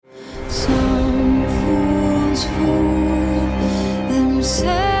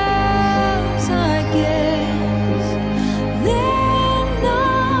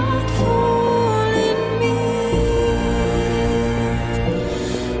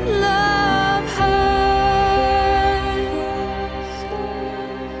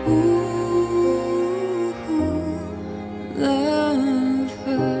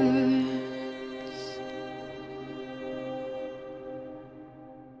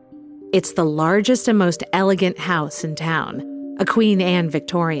It's the largest and most elegant house in town, a Queen Anne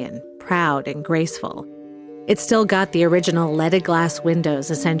Victorian, proud and graceful. It's still got the original leaded glass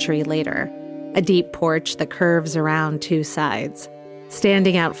windows a century later, a deep porch that curves around two sides.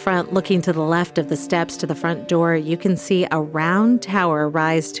 Standing out front, looking to the left of the steps to the front door, you can see a round tower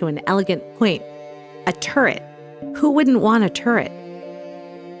rise to an elegant point, a turret. Who wouldn't want a turret?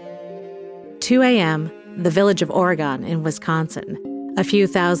 2 a.m., the village of Oregon in Wisconsin. A few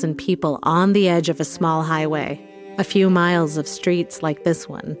thousand people on the edge of a small highway. A few miles of streets like this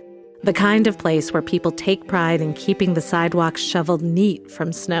one. The kind of place where people take pride in keeping the sidewalks shoveled neat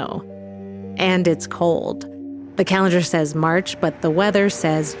from snow. And it's cold. The calendar says March, but the weather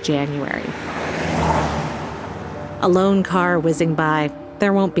says January. A lone car whizzing by.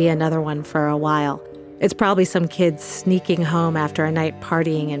 There won't be another one for a while. It's probably some kids sneaking home after a night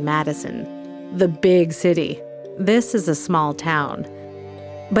partying in Madison. The big city. This is a small town.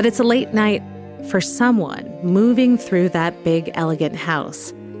 But it's a late night for someone moving through that big, elegant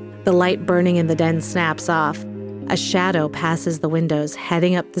house. The light burning in the den snaps off. A shadow passes the windows,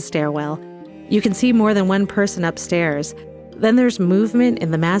 heading up the stairwell. You can see more than one person upstairs. Then there's movement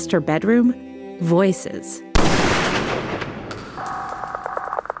in the master bedroom. Voices. This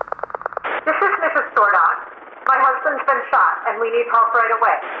is Mrs. Stordock. My husband's been shot, and we need help right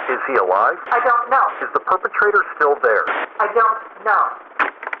away. Is he alive? I don't know. Is the perpetrator still there? I don't know.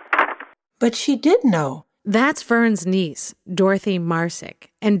 But she did know. That's Vern's niece, Dorothy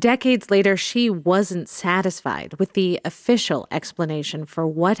Marcic, and decades later, she wasn't satisfied with the official explanation for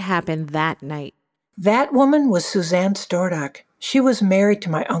what happened that night. That woman was Suzanne Stordock. She was married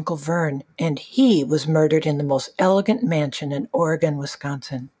to my Uncle Vern, and he was murdered in the most elegant mansion in Oregon,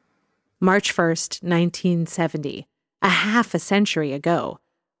 Wisconsin. March 1st, 1970, a half a century ago.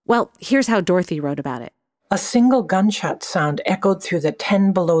 Well, here's how Dorothy wrote about it. A single gunshot sound echoed through the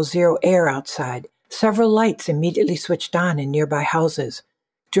 10 below zero air outside. Several lights immediately switched on in nearby houses.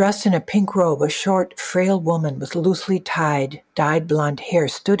 Dressed in a pink robe, a short, frail woman with loosely tied, dyed blonde hair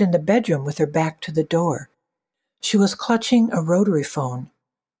stood in the bedroom with her back to the door. She was clutching a rotary phone,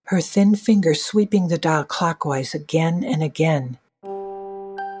 her thin fingers sweeping the dial clockwise again and again.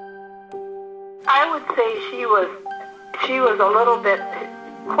 I would say she was a little bit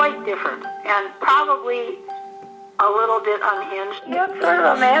quite different and probably a little bit unhinged. You have sort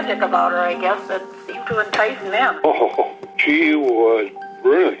of a magic about her, I guess, that seemed to entice men. Oh, she was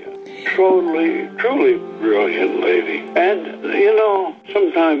brilliant. Truly brilliant lady. And,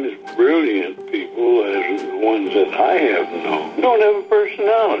 sometimes brilliant people, as the ones that I have known, don't have a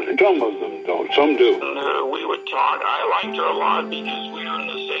personality. Some of them don't. Some do. We would talk. I liked her a lot because we were in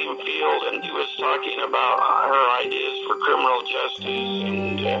the same field, and he was talking about her ideas for criminal justice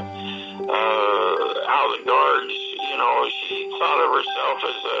and how the guards, she thought of herself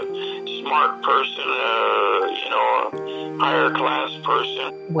as a smart person, a higher class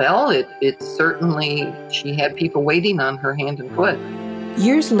person. Well, it certainly, she had people waiting on her hand and foot.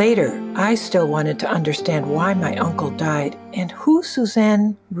 Years later, I still wanted to understand why my uncle died and who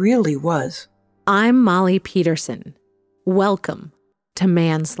Suzanne really was. I'm Molly Peterson. Welcome to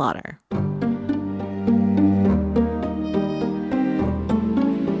Manslaughter.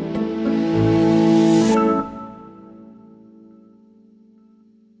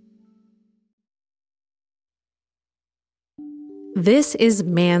 This is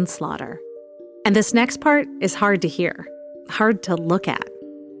Manslaughter. And this next part is hard to hear, hard to look at.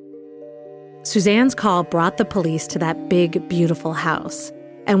 Suzanne's call brought the police to that big, beautiful house.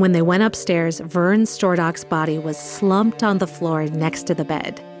 And when they went upstairs, Vern Stordock's body was slumped on the floor next to the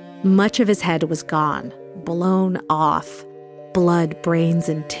bed. Much of his head was gone, blown off. Blood, brains,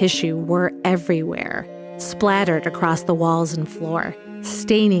 and tissue were everywhere, splattered across the walls and floor,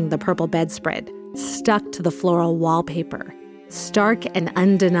 staining the purple bedspread, stuck to the floral wallpaper. Stark and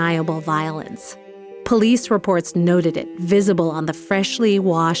undeniable violence. Police reports noted it, visible on the freshly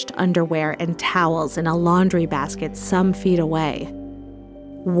washed underwear and towels in a laundry basket some feet away.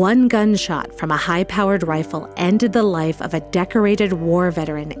 One gunshot from a high-powered rifle ended the life of a decorated war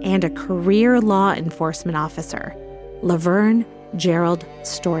veteran and a career law enforcement officer, LaVern Gerald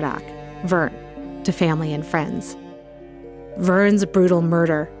Stordock, Vern, to family and friends. Vern's brutal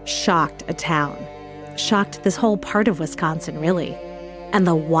murder shocked a town. Shocked this whole part of Wisconsin, really. And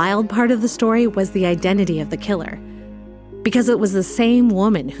the wild part of the story was the identity of the killer. Because it was the same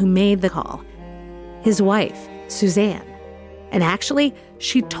woman who made the call. His wife, Suzanne. And actually,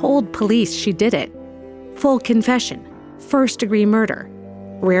 she told police she did it. Full confession. First-degree murder.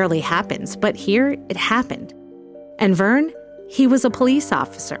 Rarely happens, but here it happened. And Vern, he was a police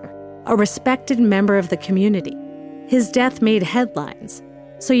officer. A respected member of the community. His death made headlines.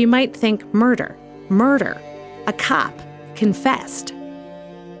 So you might think murder. A cop confessed.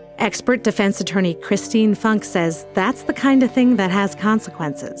 Expert defense attorney Christine Funk says that's the kind of thing that has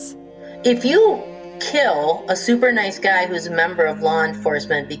consequences. If you kill a super nice guy who's a member of law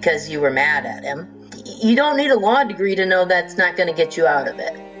enforcement because you were mad at him, you don't need a law degree to know that's not going to get you out of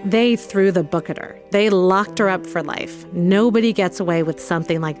it. They threw the book at her. They locked her up for life. Nobody gets away with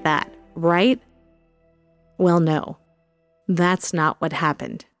something like that, right? Well, no. That's not what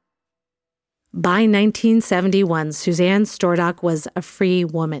happened. By 1971, Suzanne Stordock was a free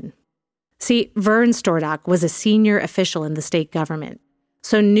woman. See, LaVern Stordock was a senior official in the state government,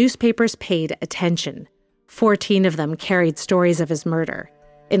 so newspapers paid attention. 14 of them carried stories of his murder.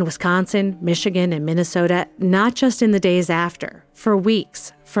 In Wisconsin, Michigan, and Minnesota, not just in the days after, for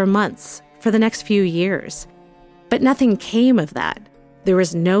weeks, for months, for the next few years. But nothing came of that. There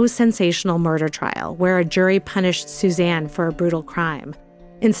was no sensational murder trial where a jury punished Suzanne for a brutal crime.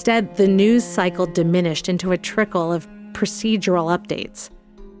 Instead, the news cycle diminished into a trickle of procedural updates.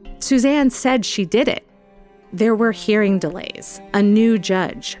 Suzanne said she did it. There were hearing delays, a new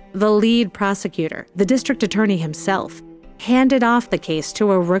judge, the lead prosecutor, the district attorney himself, handed off the case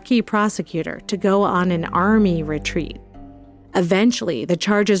to a rookie prosecutor to go on an army retreat. Eventually, the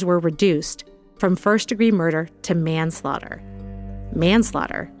charges were reduced from first-degree murder to manslaughter.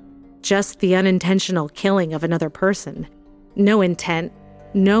 Manslaughter? Just the unintentional killing of another person. No intent,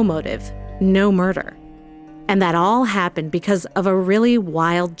 no motive, no murder. And that all happened because of a really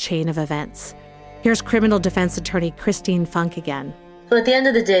wild chain of events. Here's criminal defense attorney Christine Funk again. Well, at the end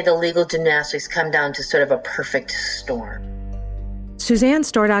of the day, the legal gymnastics come down to sort of a perfect storm. Suzanne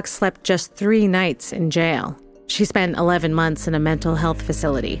Stordock slept just 3 nights in jail. She spent 11 months in a mental health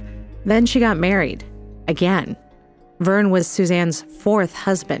facility. Then she got married. Again. Vern was Suzanne's 4th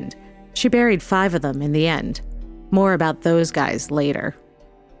husband. She buried 5 of them in the end. More about those guys later.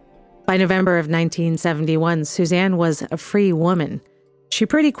 By November of 1971, Suzanne was a free woman. She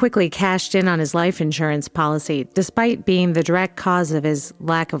pretty quickly cashed in on his life insurance policy, despite being the direct cause of his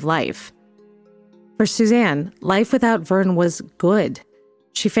lack of life. For Suzanne, life without Vern was good.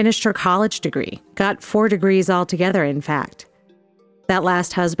 She finished her college degree, got 4 degrees altogether, in fact. That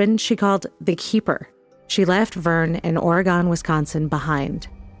last husband she called the Keeper. She left Vern in Oregon, Wisconsin behind.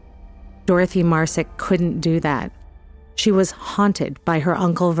 Dorothy Marcic couldn't do that. She was haunted by her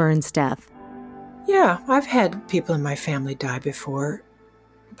Uncle Vern's death. Yeah, I've had people in my family die before,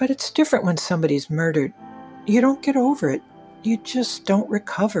 but it's different when somebody's murdered. You don't get over it. You just don't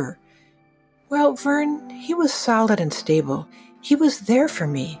recover. Well, Vern, he was solid and stable. He was there for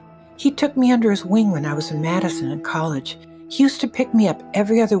me. He took me under his wing when I was in Madison in college. He used to pick me up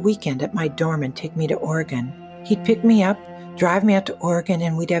every other weekend at my dorm and take me to Oregon. He'd pick me up, drive me out to Oregon,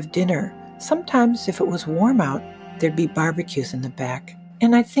 and we'd have dinner. Sometimes, if it was warm out, there'd be barbecues in the back.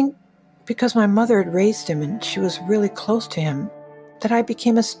 And I think because my mother had raised him and she was really close to him, that I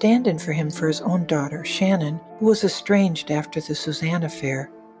became a stand-in for him for his own daughter, Shannon, who was estranged after the Suzanne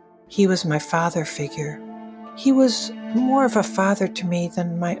affair. He was my father figure. He was more of a father to me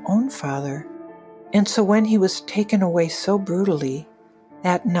than my own father. And so when he was taken away so brutally,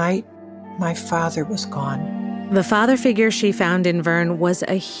 that night, my father was gone. The father figure she found in Vern was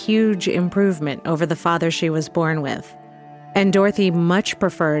a huge improvement over the father she was born with. And Dorothy much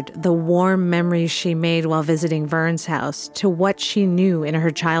preferred the warm memories she made while visiting Vern's house to what she knew in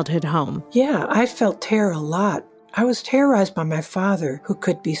her childhood home. Yeah, I felt terror a lot. I was terrorized by my father, who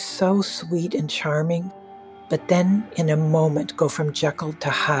could be so sweet and charming, but then in a moment go from Jekyll to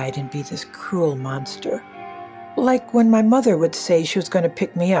Hyde and be this cruel monster. Like when my mother would say she was going to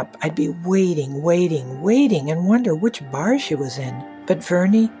pick me up, I'd be waiting and wonder which bar she was in. But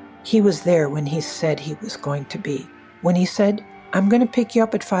Vernie, he was there when he said he was going to be. When he said, "I'm going to pick you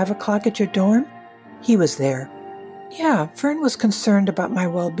up at 5 o'clock at your dorm," he was there. Yeah, Vern was concerned about my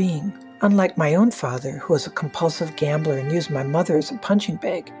well-being, unlike my own father, who was a compulsive gambler and used my mother as a punching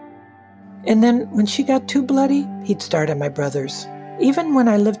bag. And then when she got too bloody, he'd start on my brothers. Even when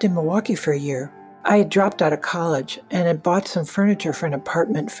I lived in Milwaukee for a year, I had dropped out of college and had bought some furniture for an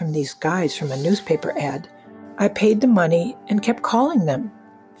apartment from these guys from a newspaper ad. I paid the money and kept calling them.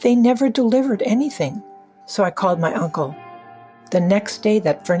 They never delivered anything. So I called my uncle. The next day,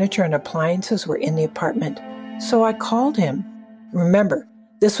 that furniture and appliances were in the apartment. So I called him. Remember,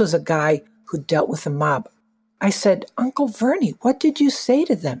 this was a guy who dealt with the mob. I said, "Uncle Vernie, what did you say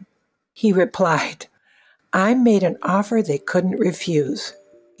to them?" He replied, "I made an offer they couldn't refuse."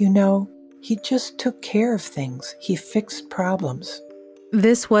 You know, he just took care of things. He fixed problems.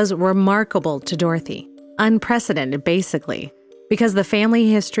 This was remarkable to Dorothy. Unprecedented, basically. because the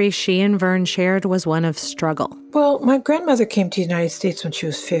family history she and Vern shared was one of struggle. Well, my grandmother came to the United States when she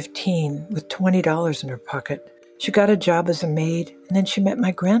was 15 with $20 in her pocket. She got a job as a maid, and then she met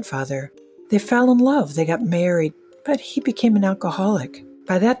my grandfather. They fell in love, they got married, but he became an alcoholic.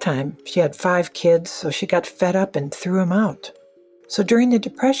 By that time, she had 5 kids, so she got fed up and threw him out. So during the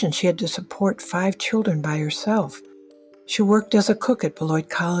Depression, she had to support 5 children by herself. She worked as a cook at Beloit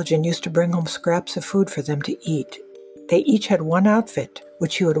College and used to bring home scraps of food for them to eat. They each had one outfit,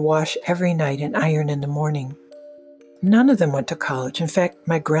 which she would wash every night and iron in the morning. None of them went to college. In fact,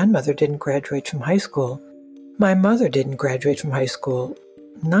 my grandmother didn't graduate from high school. My mother didn't graduate from high school.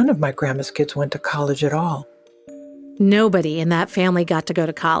 None of my grandma's kids went to college at all. Nobody in that family got to go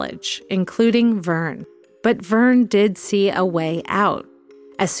to college, including Vern. But Vern did see a way out.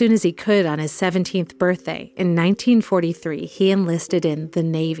 As soon as he could on his 17th birthday, in 1943, he enlisted in the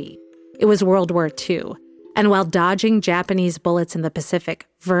Navy. It was World War II. And while dodging Japanese bullets in the Pacific,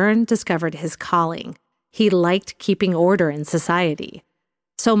 Vern discovered his calling. He liked keeping order in society.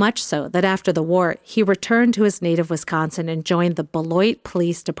 So much so that after the war, he returned to his native Wisconsin and joined the Beloit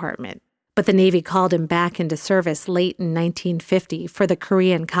Police Department. But the Navy called him back into service late in 1950 for the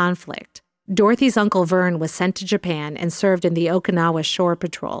Korean conflict. Dorothy's Uncle Vern was sent to Japan and served in the Okinawa Shore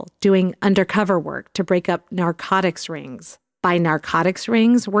Patrol, doing undercover work to break up narcotics rings. By narcotics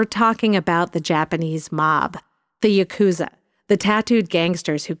rings, we're talking about the Japanese mob, the Yakuza, the tattooed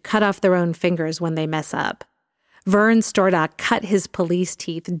gangsters who cut off their own fingers when they mess up. LaVern Stordock cut his police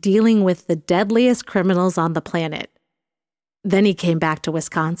teeth dealing with the deadliest criminals on the planet. Then he came back to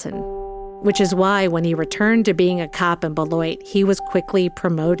Wisconsin, which is why when he returned to being a cop in Beloit, he was quickly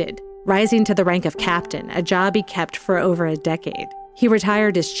promoted, rising to the rank of captain, a job he kept for over a decade. He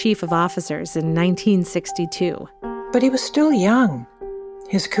retired as chief of officers in 1962. But he was still young.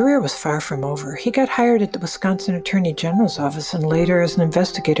 His career was far from over. He got hired at the Wisconsin Attorney General's office and later as an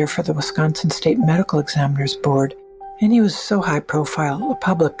investigator for the Wisconsin State Medical Examiners Board. And he was so high profile, a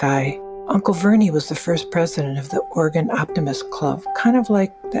public guy. Uncle Vernie was the first president of the Oregon Optimist Club, kind of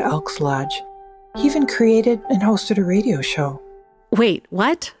like the Elks Lodge. He even created and hosted a radio show. Wait,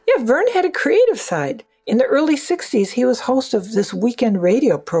 what? Yeah, Vern had a creative side. In the early 60s, he was host of this weekend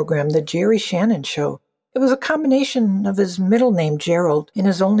radio program, The Jerry Shannon Show. It was a combination of his middle name, Gerald, and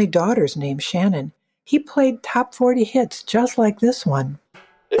his only daughter's name, Shannon. He played top 40 hits just like this one.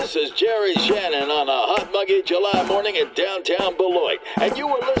 This is Jerry Shannon on a hot, muggy July morning in downtown Beloit, and you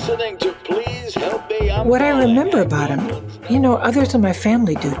were listening to Please Help Me, I'm What I Calling. remember about him, others in my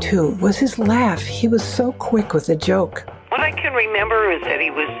family do too, was his laugh. He was so quick with a joke. What I can remember is that he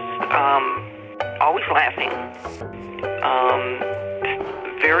was always laughing,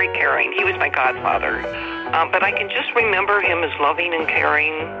 very caring. He was my godfather. But I can just remember him as loving and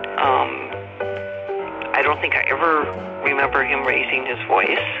caring. I don't think I ever remember him raising his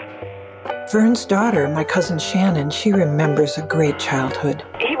voice. Vern's daughter, my cousin Shannon, she remembers a great childhood.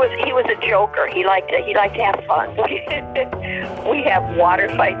 He was a joker. He liked to have fun. We have water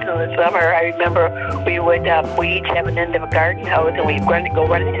fights in the summer. I remember we each have an end of a garden hose, and we'd go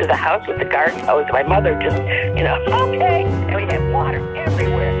run into the house with the garden hose. My mother just, okay, and we'd have water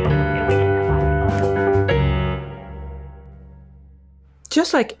everywhere.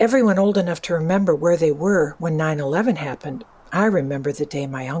 Just like everyone old enough to remember where they were when 9/11 happened, I remember the day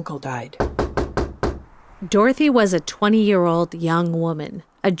my uncle died. Dorothy was a 20-year-old young woman,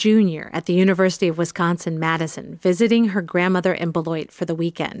 a junior at the University of Wisconsin-Madison, visiting her grandmother in Beloit for the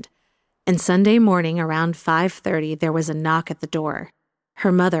weekend. And Sunday morning around 5:30, there was a knock at the door.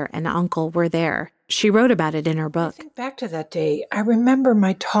 Her mother and uncle were there. She wrote about it in her book. I think back to that day, I remember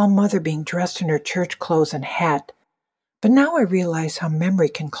my tall mother being dressed in her church clothes and hat. But now I realize how memory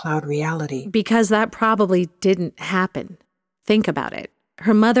can cloud reality. Because that probably didn't happen. Think about it.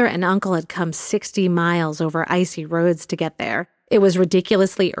 Her mother and uncle had come 60 miles over icy roads to get there. It was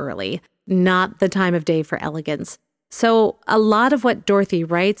ridiculously early, not the time of day for elegance. So a lot of what Dorothy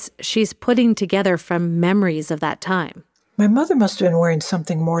writes, she's putting together from memories of that time. My mother must have been wearing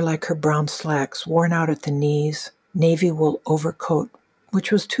something more like her brown slacks, worn out at the knees, navy wool overcoat,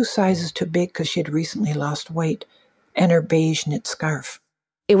 which was 2 sizes too big because she had recently lost weight, and her beige knit scarf.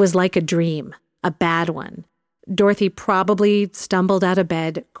 It was like a dream, a bad one. Dorothy probably stumbled out of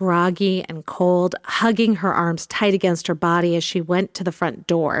bed, groggy and cold, hugging her arms tight against her body as she went to the front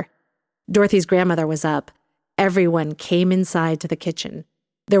door. Dorothy's grandmother was up. Everyone came inside to the kitchen.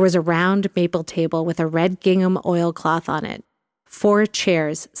 There was a round maple table with a red gingham oilcloth on it. 4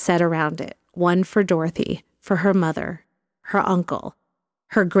 chairs set around it, one for Dorothy, for her mother, her uncle.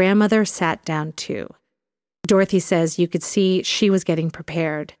 Her grandmother sat down too. Dorothy says you could see she was getting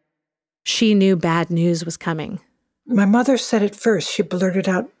prepared. She knew bad news was coming. My mother said it first. She blurted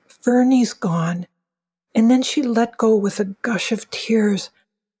out, "Vernie's gone." And then she let go with a gush of tears.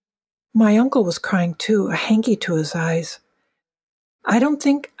 My uncle was crying too, a hanky to his eyes. I don't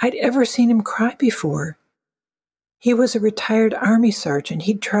think I'd ever seen him cry before. He was a retired Army sergeant.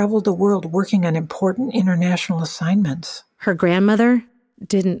 He'd traveled the world working on important international assignments. Her grandmother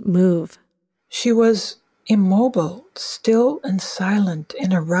didn't move. She was immobile, still and silent,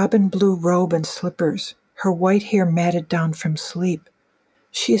 in a robin blue robe and slippers, her white hair matted down from sleep.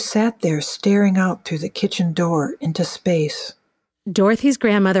 She sat there staring out through the kitchen door into space. Dorothy's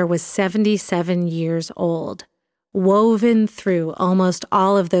grandmother was 77 years old. Woven through almost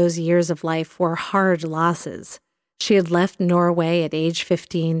all of those years of life were hard losses. She had left Norway at age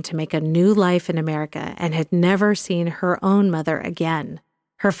 15 to make a new life in America and had never seen her own mother again.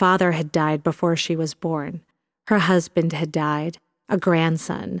 Her father had died before she was born. Her husband had died, a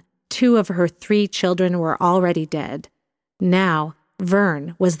grandson. 2 of her 3 children were already dead. Now,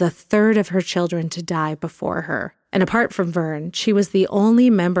 Vern was the 3rd of her children to die before her. And apart from Vern, she was the only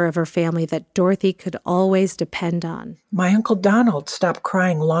member of her family that Dorothy could always depend on. My Uncle Donald stopped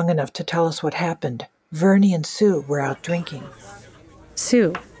crying long enough to tell us what happened. Vernie and Sue were out drinking.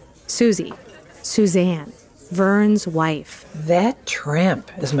 Susie, Suzanne, Vern's wife. That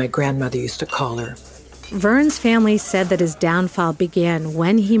tramp, as my grandmother used to call her. Vern's family said that his downfall began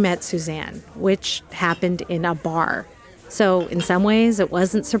when he met Suzanne, which happened in a bar. So in some ways, it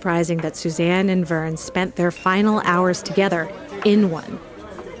wasn't surprising that Suzanne and Vern spent their final hours together in one.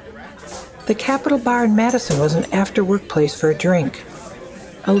 The Capitol Bar in Madison was an after-work place for a drink.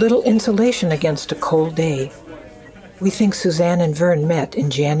 A little insulation against a cold day. We think Suzanne and Vern met in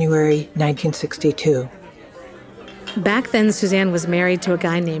January 1962. Back then, Suzanne was married to a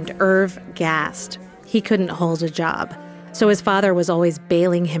guy named Irv Gast. He couldn't hold a job, so his father was always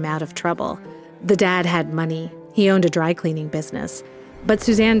bailing him out of trouble. The dad had money. He owned a dry cleaning business. But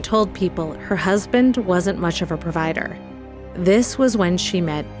Suzanne told people her husband wasn't much of a provider. This was when she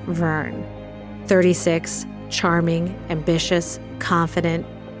met Vern. 36, charming, ambitious, confident,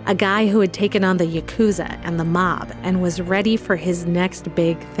 a guy who had taken on the Yakuza and the mob and was ready for his next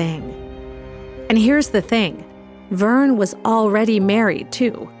big thing. And here's the thing, Vern was already married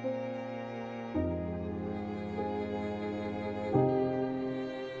too.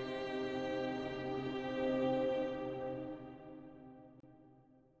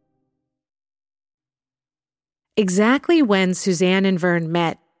 Exactly when Suzanne and Vern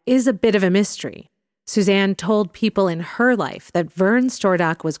met is a bit of a mystery. Suzanne told people in her life that LaVern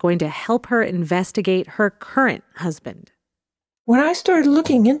Stordock was going to help her investigate her current husband. When I started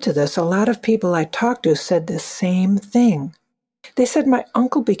looking into this, a lot of people I talked to said the same thing. They said my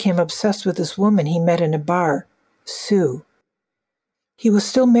uncle became obsessed with this woman he met in a bar, Sue. He was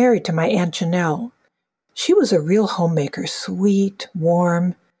still married to my Aunt Janelle. She was a real homemaker, sweet,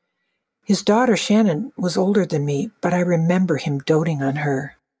 warm. His daughter, Shannon, was older than me, but I remember him doting on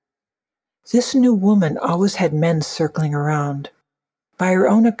her. This new woman always had men circling around. By her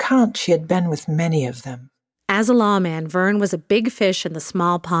own account, she had been with many of them. As a lawman, Vern was a big fish in the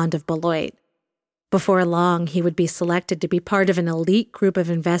small pond of Beloit. Before long, he would be selected to be part of an elite group of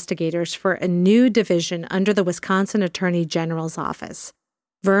investigators for a new division under the Wisconsin Attorney General's office.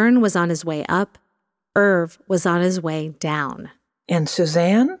 Vern was on his way up. Irv was on his way down. And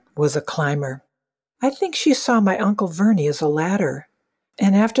Suzanne was a climber. I think she saw my Uncle Vernie as a ladder.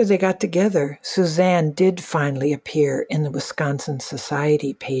 And after they got together, Suzanne did finally appear in the Wisconsin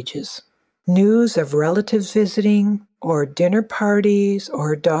Society pages. News of relatives visiting, or dinner parties, or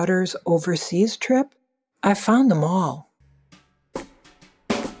her daughter's overseas trip. I found them all.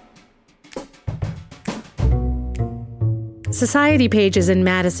 Society pages in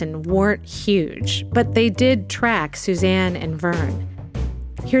Madison weren't huge, but they did track Suzanne and Vern.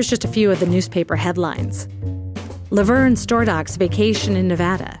 Here's just a few of the newspaper headlines. LaVern Stordock's vacation in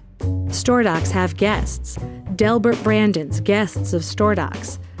Nevada. Stordocks have guests. Delbert Brandon's guests of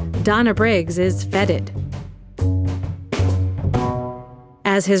Stordocks. Donna Briggs is feted.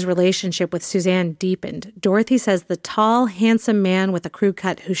 As his relationship with Suzanne deepened, Dorothy says the tall, handsome man with a crew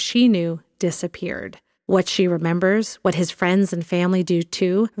cut who she knew disappeared. What she remembers, what his friends and family do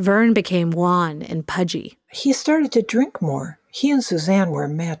too, Vern became wan and pudgy. He started to drink more. He and Suzanne were a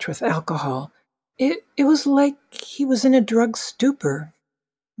match with alcohol. It was like he was in a drug stupor.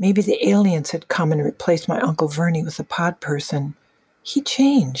 Maybe the aliens had come and replaced my Uncle Vernie with a pod person. He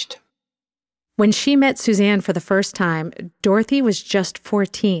changed. When she met Suzanne for the first time, Dorothy was just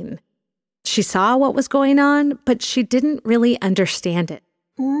 14. She saw what was going on, but she didn't really understand it.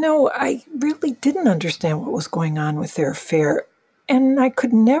 No, I really didn't understand what was going on with their affair. And I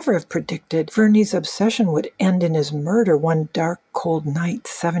could never have predicted Vernie's obsession would end in his murder one dark, cold night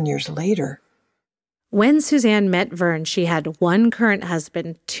 7 years later. When Suzanne met Vern, she had one current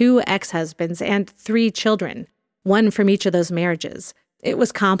husband, 2 ex-husbands, and 3 children, one from each of those marriages. It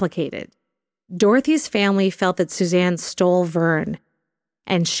was complicated. Dorothy's family felt that Suzanne stole Vern.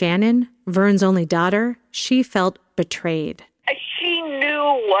 And Shannon, Vern's only daughter, she felt betrayed. She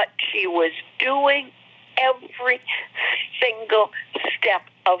knew what she was doing every single step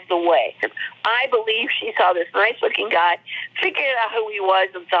of the way. I believe she saw this nice-looking guy, figured out who he was,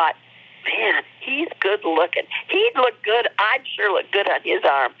 and thought, man, he's good looking. He'd look good. I'd sure look good on his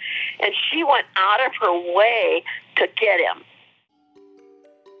arm. And she went out of her way to get him.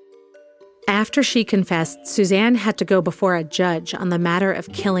 After she confessed, Suzanne had to go before a judge on the matter of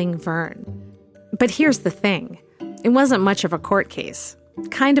killing Vern. But here's the thing. It wasn't much of a court case.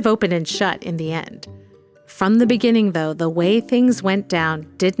 Kind of open and shut in the end. From the beginning, though, the way things went down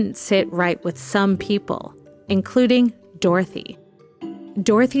didn't sit right with some people, including Dorothy.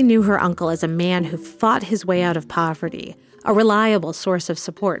 Dorothy knew her uncle as a man who fought his way out of poverty, a reliable source of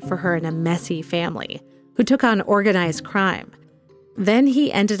support for her in a messy family, who took on organized crime. Then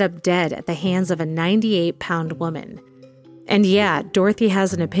he ended up dead at the hands of a 98-pound woman. And yeah, Dorothy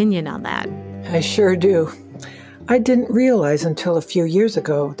has an opinion on that. I sure do. I didn't realize until a few years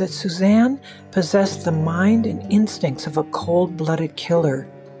ago that Suzanne possessed the mind and instincts of a cold-blooded killer.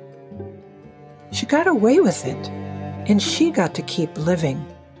 She got away with it, and she got to keep living.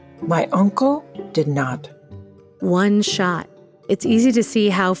 My uncle did not. One shot. It's easy to see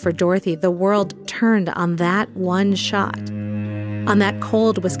how, for Dorothy, the world turned on that one shot. On that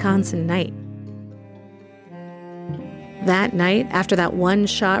cold Wisconsin night. That night, after that one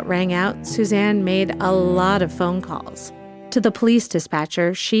shot rang out, Suzanne made a lot of phone calls. To the police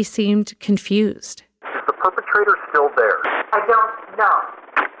dispatcher, she seemed confused. Is the perpetrator still there? I don't know.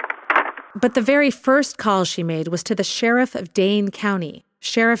 But the very first call she made was to the sheriff of Dane County,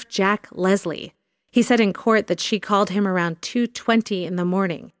 Sheriff Jack Leslie. He said in court that she called him around 2:20 in the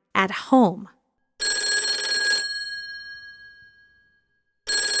morning, at home.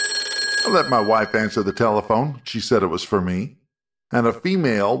 I let my wife answer the telephone. She said it was for me. And a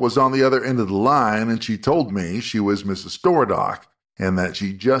female was on the other end of the line, and she told me she was Mrs. Stordock and that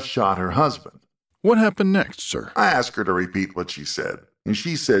she just shot her husband. What happened next, sir? I asked her to repeat what she said, and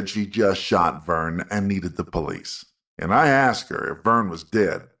she said she just shot Vern and needed the police. And I asked her if Vern was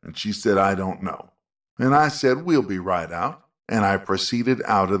dead, and she said, I don't know. And I said, we'll be right out, and I proceeded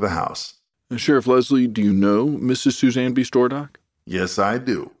out of the house. Sheriff Leslie, do you know Mrs. Suzanne B. Stordock? Yes, I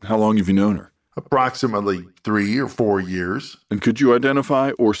do. How long have you known her? Approximately 3 or 4 years. And could you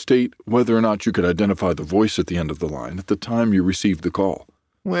identify or state whether or not you could identify the voice at the end of the line at the time you received the call?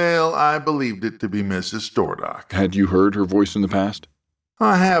 Well, I believed it to be Mrs. Stordock. Had you heard her voice in the past?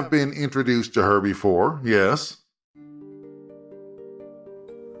 I have been introduced to her before, yes.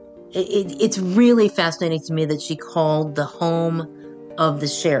 It's really fascinating to me that she called the home of the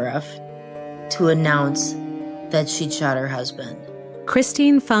sheriff to announce that she'd shot her husband.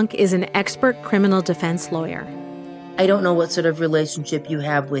 Christine Funk is an expert criminal defense lawyer. I don't know what sort of relationship you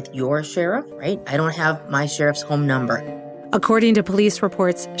have with your sheriff, right? I don't have my sheriff's home number. According to police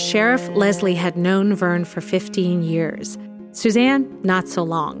reports, Sheriff Leslie had known Vern for 15 years. Suzanne, not so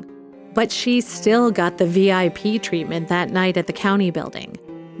long. But she still got the VIP treatment that night at the county building.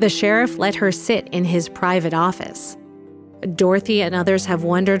 The sheriff let her sit in his private office. Dorothy and others have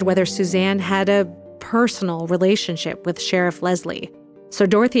wondered whether Suzanne had a personal relationship with Sheriff Leslie. So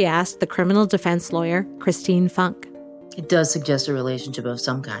Dorothy asked the criminal defense lawyer, Christine Funk. It does suggest a relationship of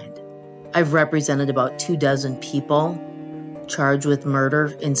some kind. I've represented about 24 people charged with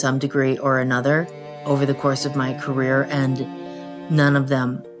murder in some degree or another over the course of my career, and none of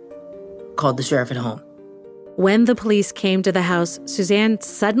them called the sheriff at home. When the police came to the house, Suzanne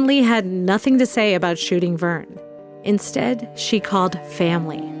suddenly had nothing to say about shooting Vern. Instead, she called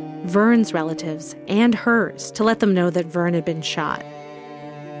family, Vern's relatives and hers, to let them know that Vern had been shot.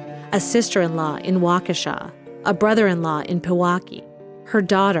 A sister-in-law in Waukesha, a brother-in-law in Pewaukee, her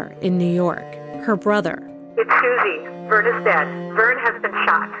daughter in New York, her brother. It's Susie. Vern is dead. Vern has been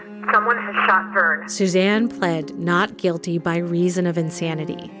shot. Someone has shot Vern. Suzanne pled not guilty by reason of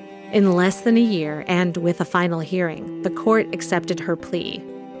insanity. In less than a year, and with a final hearing, the court accepted her plea.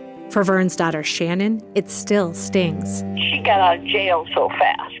 For Vern's daughter, Shannon, it still stings. She got out of jail so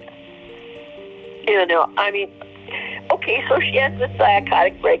fast. You know, I mean, okay, so she has this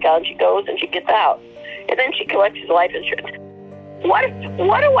psychotic breakout, and she goes and she gets out. And then she collects his life insurance.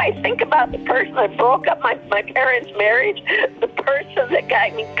 What do I think about the person that broke up my parents' marriage? The person that got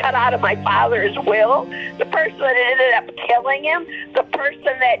had me cut out of my father's will, the person that ended up killing him, the person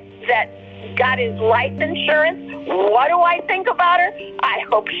that got his life insurance. What do I think about her? I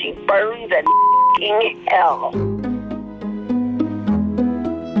hope she burns in f***ing hell.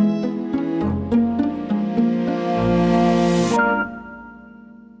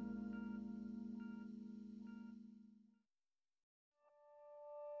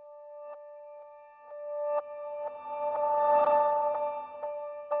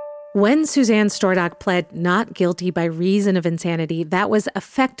 When Suzanne Stordock pled not guilty by reason of insanity, that was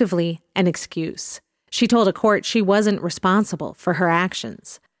effectively an excuse. She told a court she wasn't responsible for her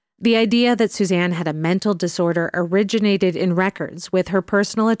actions. The idea that Suzanne had a mental disorder originated in records with her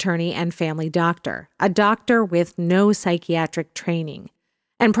personal attorney and family doctor, a doctor with no psychiatric training.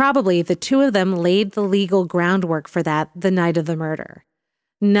 And probably the two of them laid the legal groundwork for that the night of the murder.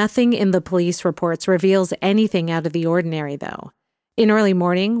 Nothing in the police reports reveals anything out of the ordinary, though. In early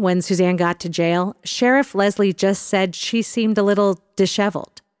morning, when Suzanne got to jail, Sheriff Leslie just said she seemed a little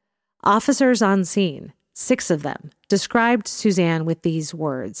disheveled. Officers on scene, 6 of them, described Suzanne with these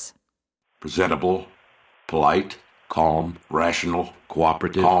words. Presentable, polite, calm, rational,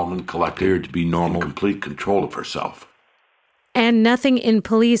 cooperative, calm and collected, appeared to be normal, in complete control of herself. And nothing in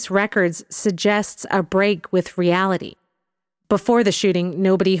police records suggests a break with reality. Before the shooting,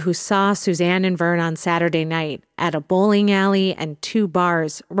 nobody who saw Suzanne and Vern on Saturday night at a bowling alley and 2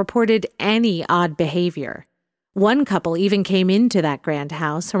 bars reported any odd behavior. One couple even came into that grand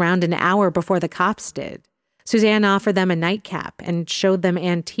house around an hour before the cops did. Suzanne offered them a nightcap and showed them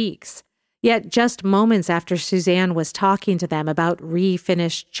antiques. Yet just moments after Suzanne was talking to them about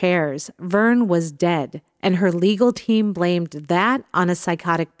refinished chairs, Vern was dead, and her legal team blamed that on a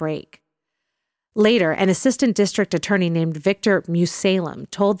psychotic break. Later, an assistant district attorney named Victor Musalem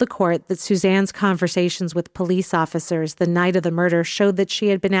told the court that Suzanne's conversations with police officers the night of the murder showed that she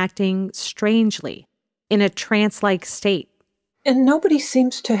had been acting strangely, in a trance-like state. And nobody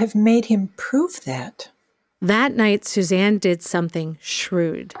seems to have made him prove that. That night, Suzanne did something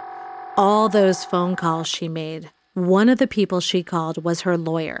shrewd. All those phone calls she made, one of the people she called was her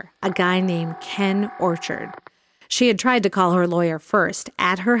lawyer, a guy named Ken Orchard. She had tried to call her lawyer first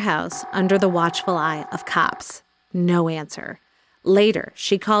at her house under the watchful eye of cops. No answer. Later,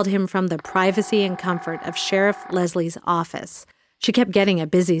 she called him from the privacy and comfort of Sheriff Leslie's office. She kept getting a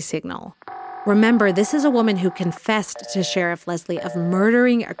busy signal. Remember, this is a woman who confessed to Sheriff Leslie of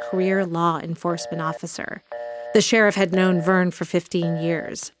murdering a career law enforcement officer. The sheriff had known Vern for 15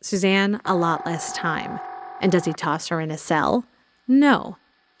 years, Suzanne a lot less time. And does he toss her in a cell? No.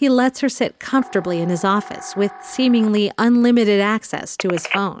 He lets her sit comfortably in his office with seemingly unlimited access to his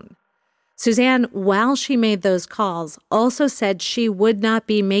phone. Suzanne, while she made those calls, also said she would not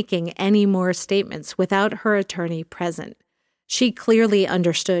be making any more statements without her attorney present. She clearly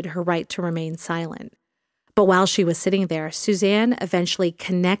understood her right to remain silent. But while she was sitting there, Suzanne eventually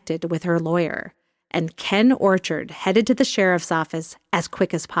connected with her lawyer, and Ken Orchard headed to the sheriff's office as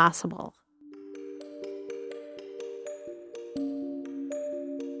quick as possible.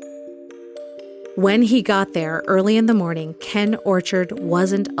 When he got there early in the morning, Ken Orchard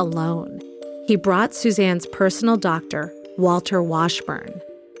wasn't alone. He brought Suzanne's personal doctor, Walter Washburn.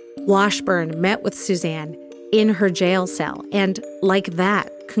 Washburn met with Suzanne in her jail cell and, like that,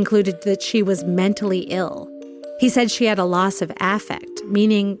 concluded that she was mentally ill. He said she had a loss of affect,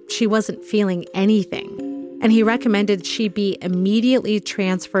 meaning she wasn't feeling anything, and he recommended she be immediately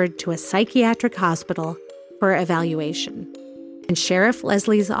transferred to a psychiatric hospital for evaluation. And Sheriff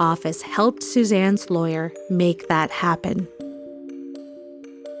Leslie's office helped Suzanne's lawyer make that happen.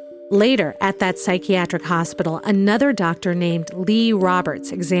 Later, at that psychiatric hospital, another doctor named Lee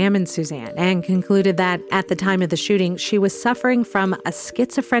Roberts examined Suzanne and concluded that, at the time of the shooting, she was suffering from a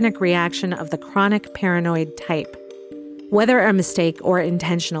schizophrenic reaction of the chronic paranoid type. Whether a mistake or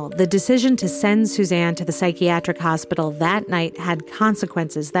intentional, the decision to send Suzanne to the psychiatric hospital that night had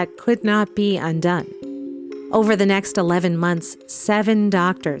consequences that could not be undone. Over the next 11 months, 7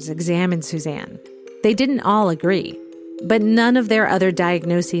 doctors examined Suzanne. They didn't all agree, but none of their other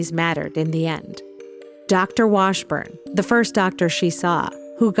diagnoses mattered in the end. Dr. Washburn, the first doctor she saw,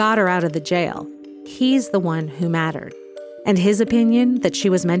 who got her out of the jail, he's the one who mattered. And his opinion that she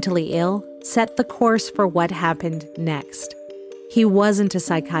was mentally ill set the course for what happened next. He wasn't a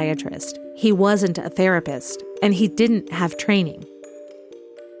psychiatrist, he wasn't a therapist, and he didn't have training.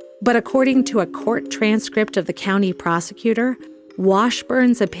 But according to a court transcript of the county prosecutor,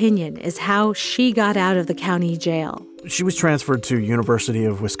 Washburn's opinion is how she got out of the county jail. She was transferred to University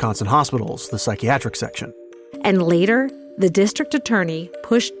of Wisconsin Hospitals, the psychiatric section. And later, the district attorney,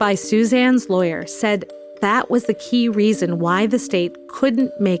 pushed by Suzanne's lawyer, said That was the key reason why the state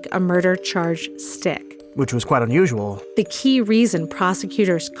couldn't make a murder charge stick. Which was quite unusual. The key reason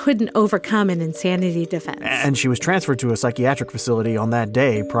prosecutors couldn't overcome an insanity defense. And she was transferred to a psychiatric facility on that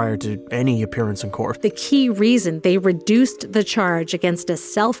day prior to any appearance in court. The key reason they reduced the charge against a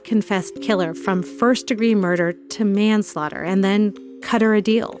self-confessed killer from first-degree murder to manslaughter and then cut her a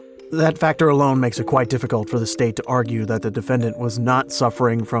deal. That factor alone makes it quite difficult for the state to argue that the defendant was not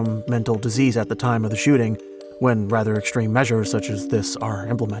suffering from mental disease at the time of the shooting, when rather extreme measures such as this are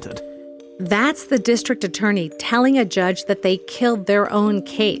implemented. That's the district attorney telling a judge that they killed their own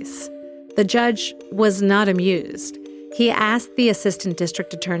case. The judge was not amused. He asked the assistant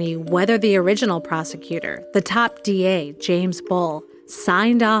district attorney whether the original prosecutor, the top DA, James Bull,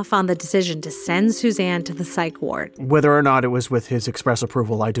 signed off on the decision to send Suzanne to the psych ward. Whether or not it was with his express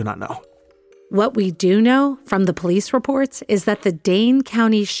approval, I do not know. What we do know from the police reports is that the Dane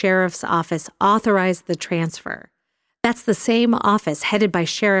County Sheriff's Office authorized the transfer. That's the same office headed by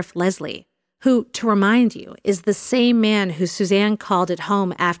Sheriff Leslie, who, to remind you, is the same man who Suzanne called at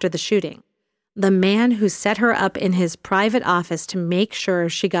home after the shooting. The man who set her up in his private office to make sure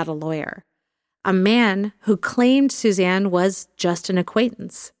she got a lawyer. A man who claimed Suzanne was just an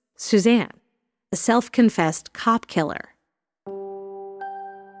acquaintance. Suzanne, a self-confessed cop killer.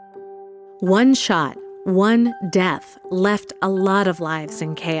 One shot, one death left a lot of lives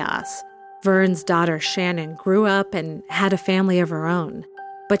in chaos. Vern's daughter Shannon grew up and had a family of her own.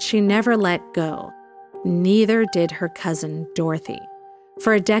 But she never let go. Neither did her cousin, Dorothy.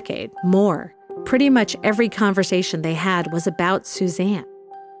 For a decade, more, pretty much every conversation they had was about Suzanne.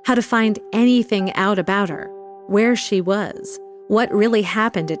 How to find anything out about her, where she was, what really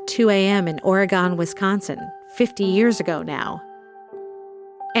happened at 2 a.m. in Oregon, Wisconsin, 50 years ago now.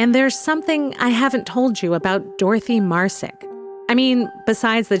 And there's something I haven't told you about Dorothy Marcic. I mean,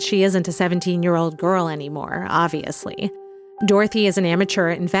 besides that she isn't a 17-year-old girl anymore, obviously. Dorothy is an amateur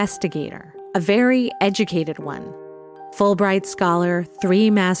investigator, a very educated one. Fulbright scholar, 3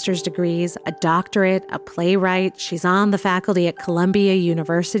 master's degrees, a doctorate, a playwright. She's on the faculty at Columbia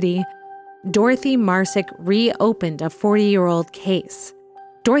University. Dorothy Marcic reopened a 40-year-old case.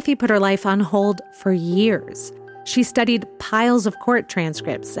 Dorothy put her life on hold for years. She studied piles of court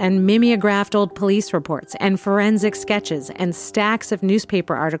transcripts and mimeographed old police reports and forensic sketches and stacks of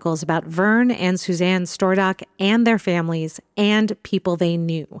newspaper articles about Vern and Suzanne Stordock and their families and people they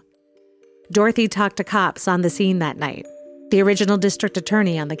knew. Dorothy talked to cops on the scene that night, the original district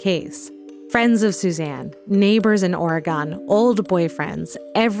attorney on the case, friends of Suzanne, neighbors in Oregon, old boyfriends,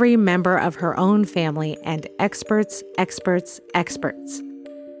 every member of her own family, and experts.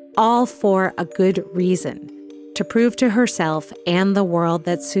 All for a good reason. To prove to herself and the world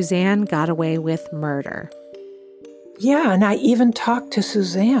that Suzanne got away with murder. Yeah, and I even talked to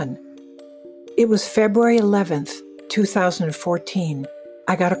Suzanne. It was February 11th, 2014.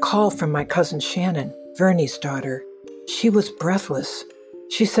 I got a call from my cousin Shannon, Vernie's daughter. She was breathless.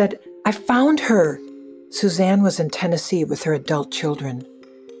 She said, "I found her." Suzanne was in Tennessee with her adult children.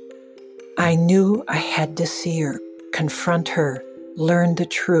 I knew I had to see her, confront her, learn the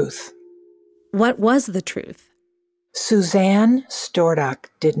truth. What was the truth? Suzanne Stordock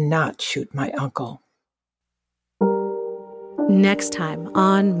did not shoot my uncle. Next time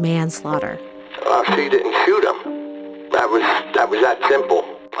on Manslaughter. She didn't shoot him. That was that simple.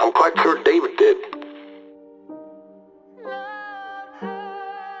 I'm quite sure David did.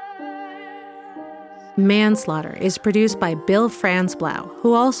 Manslaughter is produced by Bill Franzblau,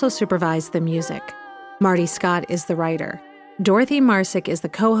 who also supervised the music. Marty Scott is the writer. Dorothy Marcic is the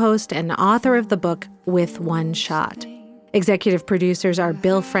co-host and author of the book With One Shot. Executive producers are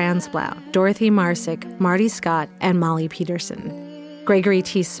Bill Franzblau, Dorothy Marcic, Marty Scott, and Molly Peterson. Gregory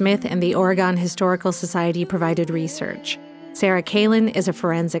T. Smith and the Oregon Historical Society provided research. Sarah Kalin is a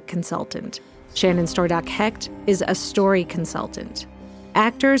forensic consultant. Shannon Stordock Hecht is a story consultant.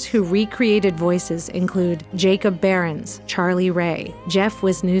 Actors who recreated voices include Jacob Behrens, Charlie Ray, Jeff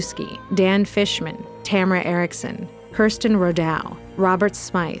Wisniewski, Dan Fishman, Tamara Erickson, Kirsten Rodow, Robert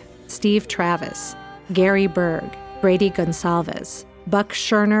Smythe, Steve Travis, Gary Berg, Brady Gonsalves, Buck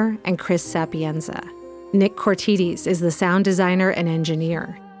Scherner, and Chris Sapienza. Nick Cortides is the sound designer and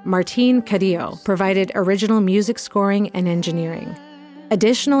engineer. Martín Cadillo provided original music scoring and engineering.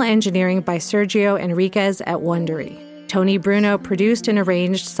 Additional engineering by Sergio Enriquez at Wondery. Tony Bruno produced and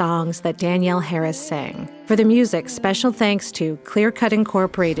arranged songs that Danielle Harris sang. For the music, special thanks to Clear Cut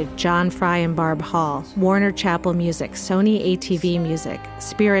Incorporated, John Fry and Barb Hall, Warner Chappell Music, Sony ATV Music,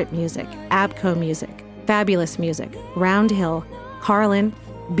 Spirit Music, Abco Music, Fabulous Music, Round Hill, Carlin,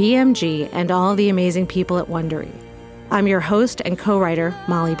 BMG, and all the amazing people at Wondery. I'm your host and co-writer,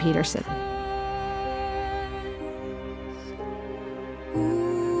 Molly Peterson.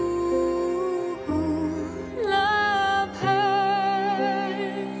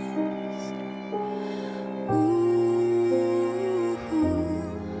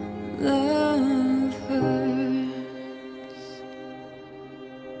 love.